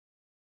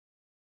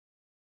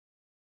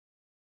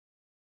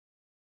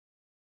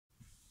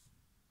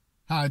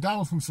Hi,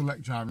 Darryl from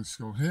Select Driving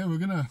School here. We're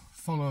going to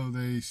follow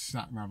the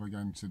SatNav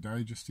again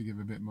today just to give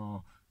a bit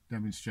more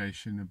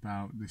demonstration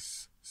about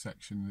this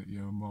section that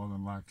you're more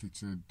than likely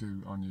to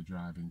do on your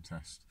driving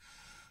test.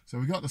 So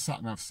we've got the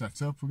SatNav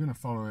set up. We're going to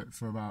follow it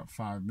for about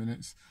 5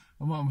 minutes,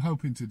 and what I'm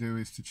hoping to do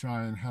is to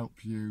try and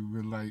help you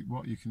relate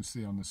what you can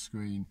see on the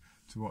screen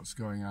to what's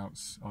going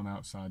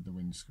outside the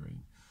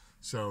windscreen.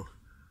 So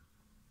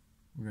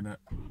we're going to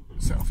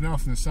set off now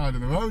from the side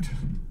of the road.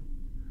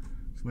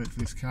 Let's wait for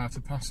this car to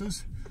pass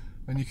us.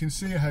 And you can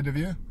see ahead of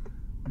you,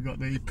 we've got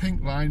the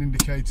pink line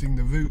indicating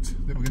the route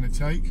that we're going to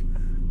take,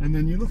 and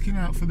then you're looking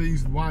out for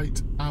these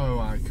white arrow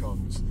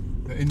icons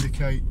that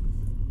indicate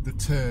the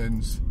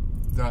turns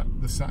that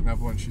the SatNav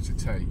wants you to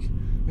take.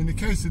 In the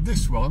case of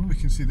this one, we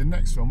can see the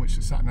next one, which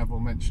the SatNav will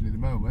mention in a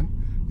moment,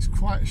 is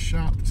quite a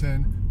sharp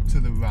turn to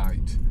the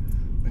right,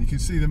 and you can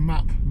see the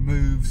map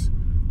moves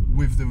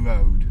with the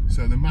road,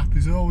 so the map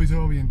is always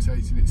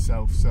orientating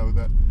itself so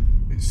that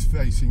it's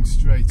facing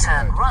straight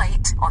ahead. Turn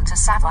right onto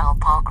Savile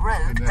Park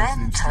Road,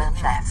 then turn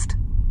left.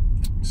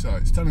 So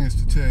it's telling us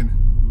to turn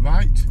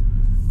right,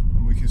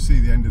 and we can see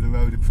the end of the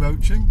road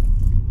approaching.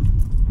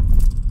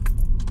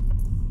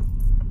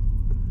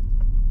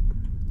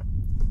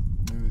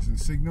 Mirrors and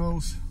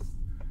signals.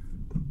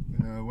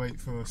 Going to wait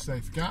for a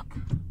safe gap.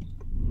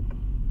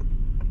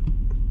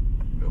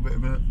 A little bit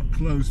of a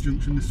closed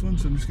junction this one,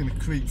 so I'm just going to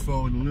creep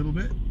forward a little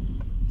bit.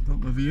 Got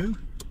my view.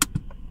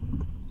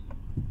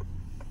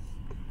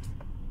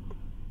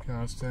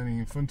 Cars turning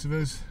in front of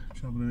us,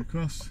 travelling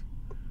across.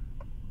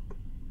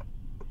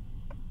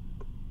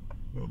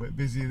 A little bit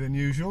busier than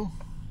usual.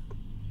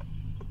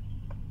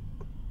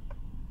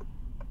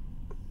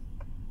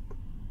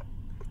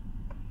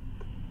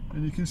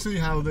 And you can see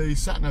how the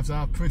SatNavs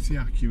are pretty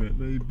accurate.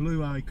 The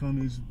blue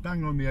icon is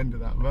bang on the end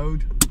of that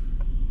road,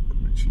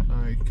 which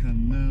I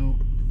can now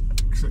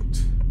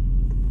exit.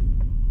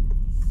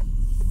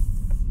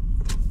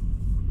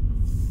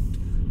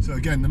 So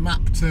again, the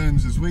map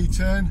turns as we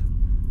turn.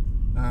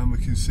 We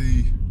can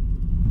see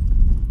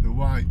the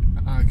white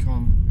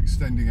icon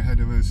extending ahead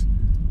of us,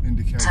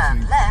 indicating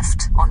turn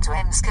left onto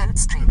Emscote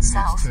Street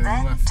South,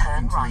 then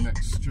turn right. The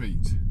next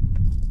street.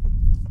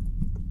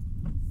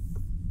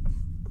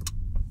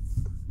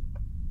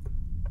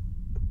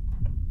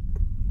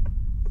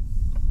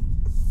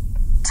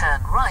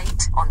 Turn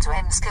right onto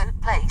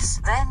Emscote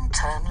Place, then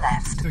turn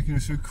left. It's taking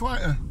us through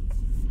quite a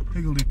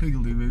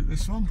higgledy-piggledy route,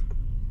 this one.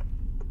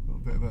 A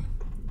little bit of a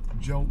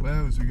jolt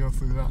there as we go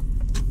through that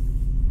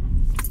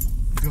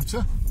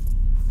gutter,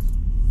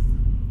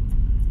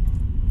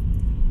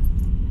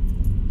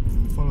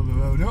 and follow the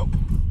road up,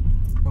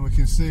 and we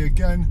can see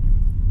again,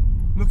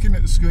 looking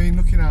at the screen,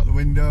 looking out the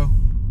window,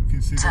 we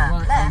can see the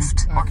right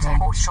left onto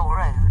Horseshaw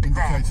Road,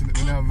 indicating that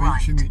we're now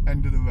reaching the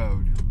end of the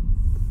road.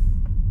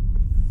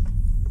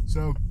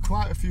 So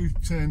quite a few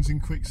turns in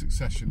quick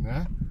succession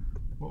there.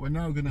 What we're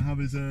now going to have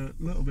is a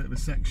little bit of a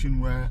section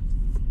where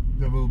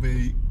there will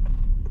be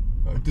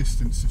a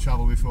distance to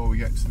travel before we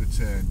get to the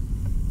turn.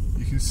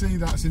 You can see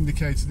that's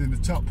indicated in the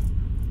top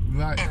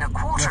right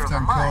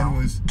left-hand corner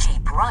was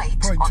keep right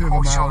 0.2 of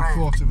a mile,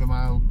 quarter of a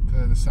mile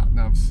per the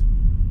SatNav's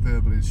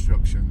verbal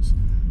instructions.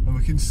 And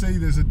we can see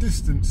there's a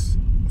distance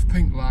of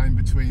pink line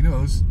between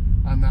us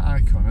and that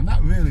icon, and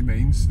that really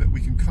means that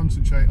we can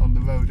concentrate on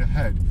the road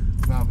ahead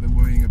rather than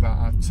worrying about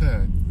our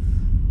turn.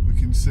 We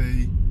can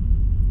see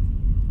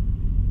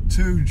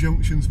 2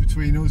 junctions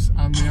between us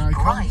and the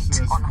icon, right, so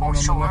there's one on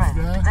the left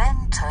there,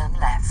 then turn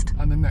left,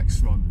 and the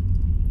next one.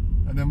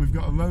 And then we've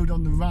got a road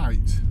on the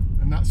right,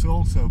 and that's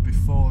also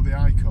before the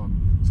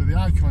icon. So the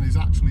icon is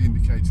actually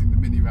indicating the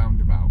mini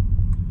roundabout.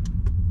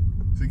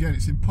 So again,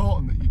 it's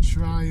important that you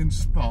try and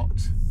spot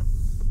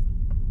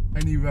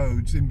any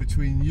roads in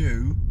between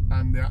you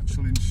and the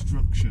actual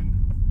instruction.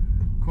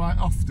 Quite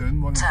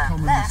often, one of the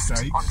common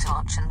mistakes, onto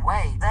Archon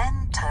Way,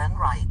 then turn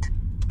right.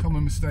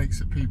 Common mistakes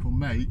that people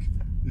make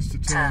is to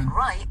turn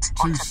right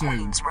too onto soon.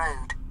 Queen's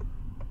Road.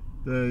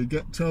 They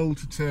get told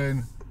to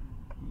turn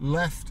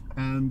left,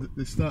 and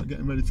they start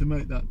getting ready to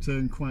make that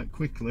turn quite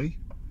quickly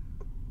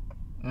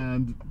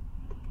and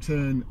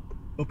turn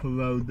up a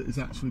road that is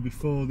actually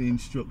before the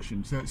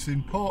instruction. So it's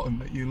important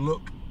that you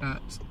look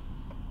at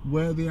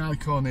where the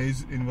icon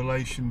is in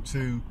relation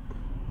to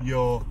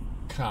your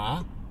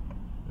car,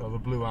 or the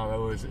blue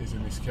arrow as it is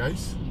in this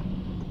case,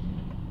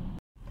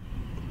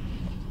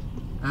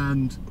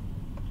 and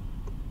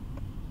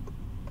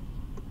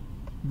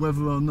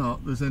whether or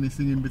not there's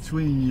anything in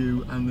between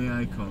you and the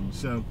icon.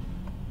 So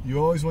you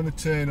always want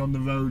to turn on the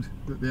road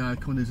that the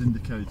icon is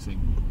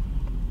indicating.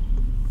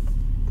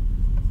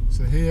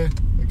 So here,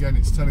 again,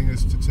 it's telling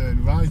us to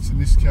turn right. In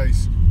this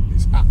case,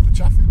 it's at the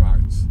traffic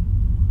lights.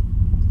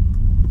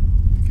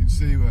 You can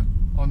see we're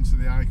onto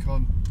the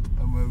icon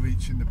and we're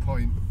reaching the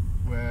point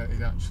where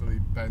it actually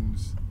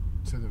bends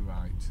to the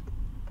right.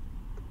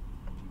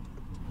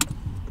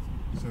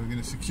 So we're going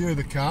to secure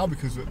the car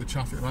because we're at the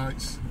traffic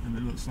lights, and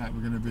it looks like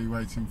we're going to be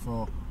waiting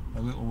for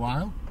a little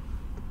while.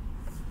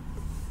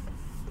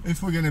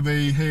 If we're going to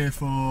be here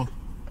for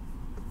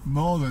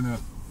more than a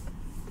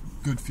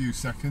good few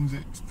seconds.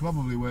 It's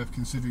probably worth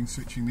considering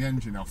switching the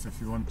engine off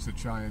if you want to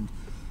try and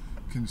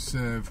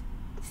conserve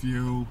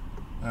fuel,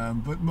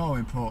 but more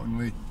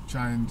importantly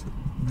try and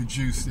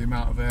reduce the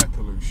amount of air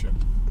pollution.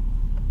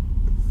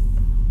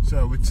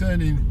 So we're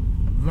turning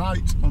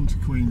right onto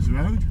Queen's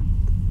Road,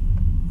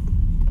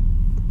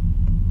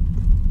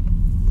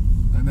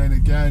 and then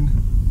again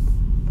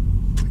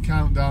the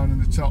countdown in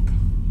the top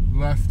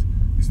left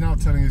is now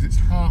telling us it's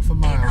half a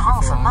mile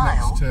before our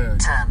next turn.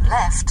 Turn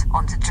left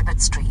onto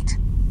Gibbet Street.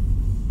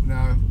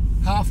 Now,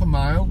 half a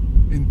mile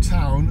in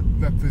town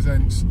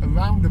represents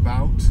around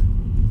about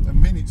a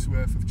minute's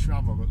worth of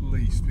travel at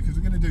least, because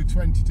we're going to do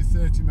 20 to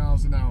 30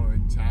 miles an hour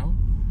in town,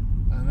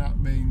 and that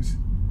means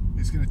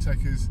it's going to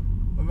take us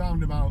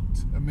around about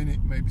a minute,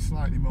 maybe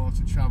slightly more,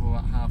 to travel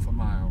at half a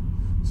mile.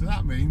 So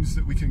that means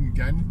that we can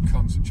again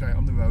concentrate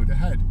on the road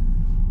ahead.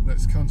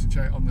 Let's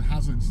concentrate on the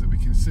hazards that we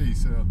can see,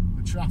 so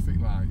the traffic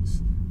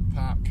lights,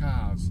 parked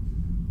cars,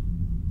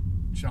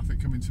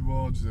 traffic coming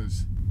towards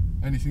us,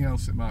 anything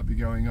else that might be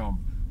going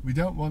on. We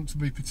don't want to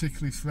be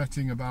particularly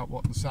fretting about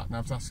what the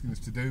SatNav's asking us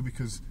to do,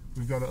 because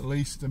we've got at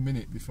least a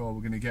minute before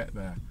we're going to get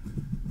there.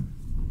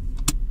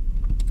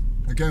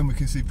 Again, we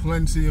can see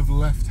plenty of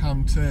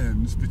left-hand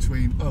turns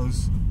between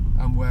us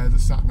and where the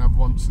SatNav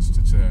wants us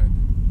to turn.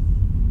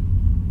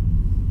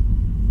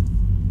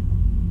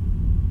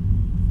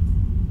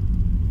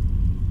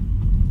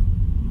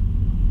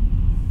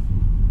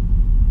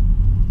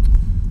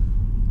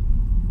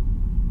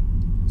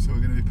 So we're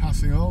going to be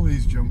passing all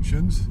these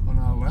junctions on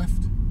our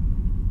left,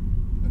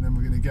 and then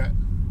we're going to get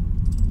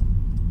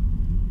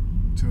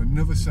to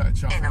another set of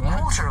traffic lights. In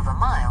a quarter of a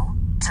mile,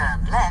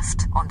 turn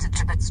left onto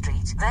Gibbet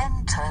Street,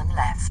 then turn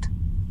left.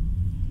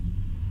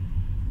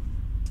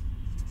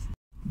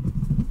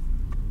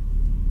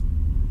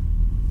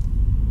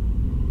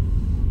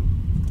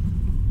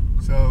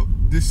 So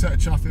this set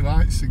of traffic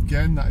lights,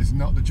 again, that is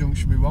not the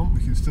junction we want.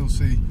 We can still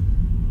see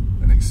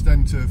an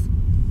extent of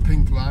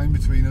pink line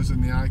between us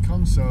and the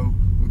icon, so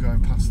we're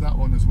going past that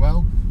one as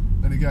well.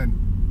 And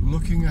again,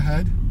 looking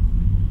ahead,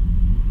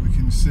 we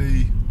can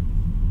see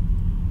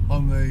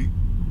on the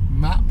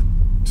map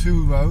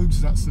 2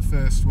 roads. That's the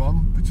first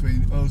one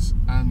between us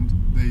and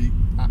the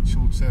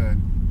actual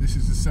turn. This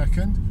is the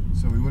second,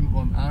 so we wouldn't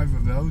want either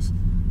of those.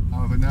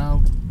 However,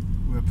 now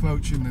we're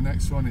approaching the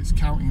next one. It's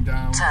counting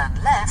down.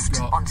 Turn left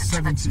onto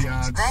 70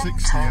 yards, then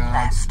 60 turn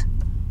yards. left.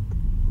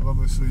 We're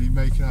obviously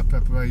making our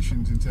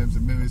preparations in terms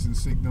of mirrors and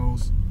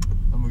signals,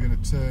 and we're going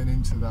to turn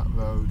into that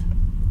road.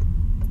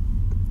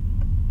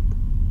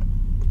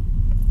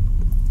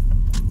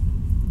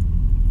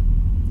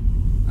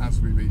 As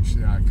we reach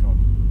the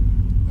icon.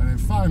 And then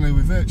finally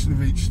we virtually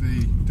reached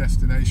the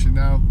destination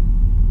now,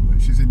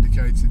 which is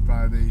indicated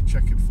by the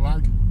checkered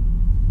flag.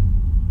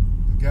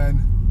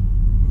 Again,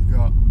 we've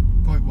got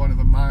 0.1 of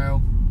a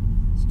mile,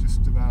 it's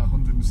just about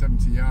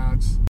 170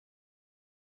 yards.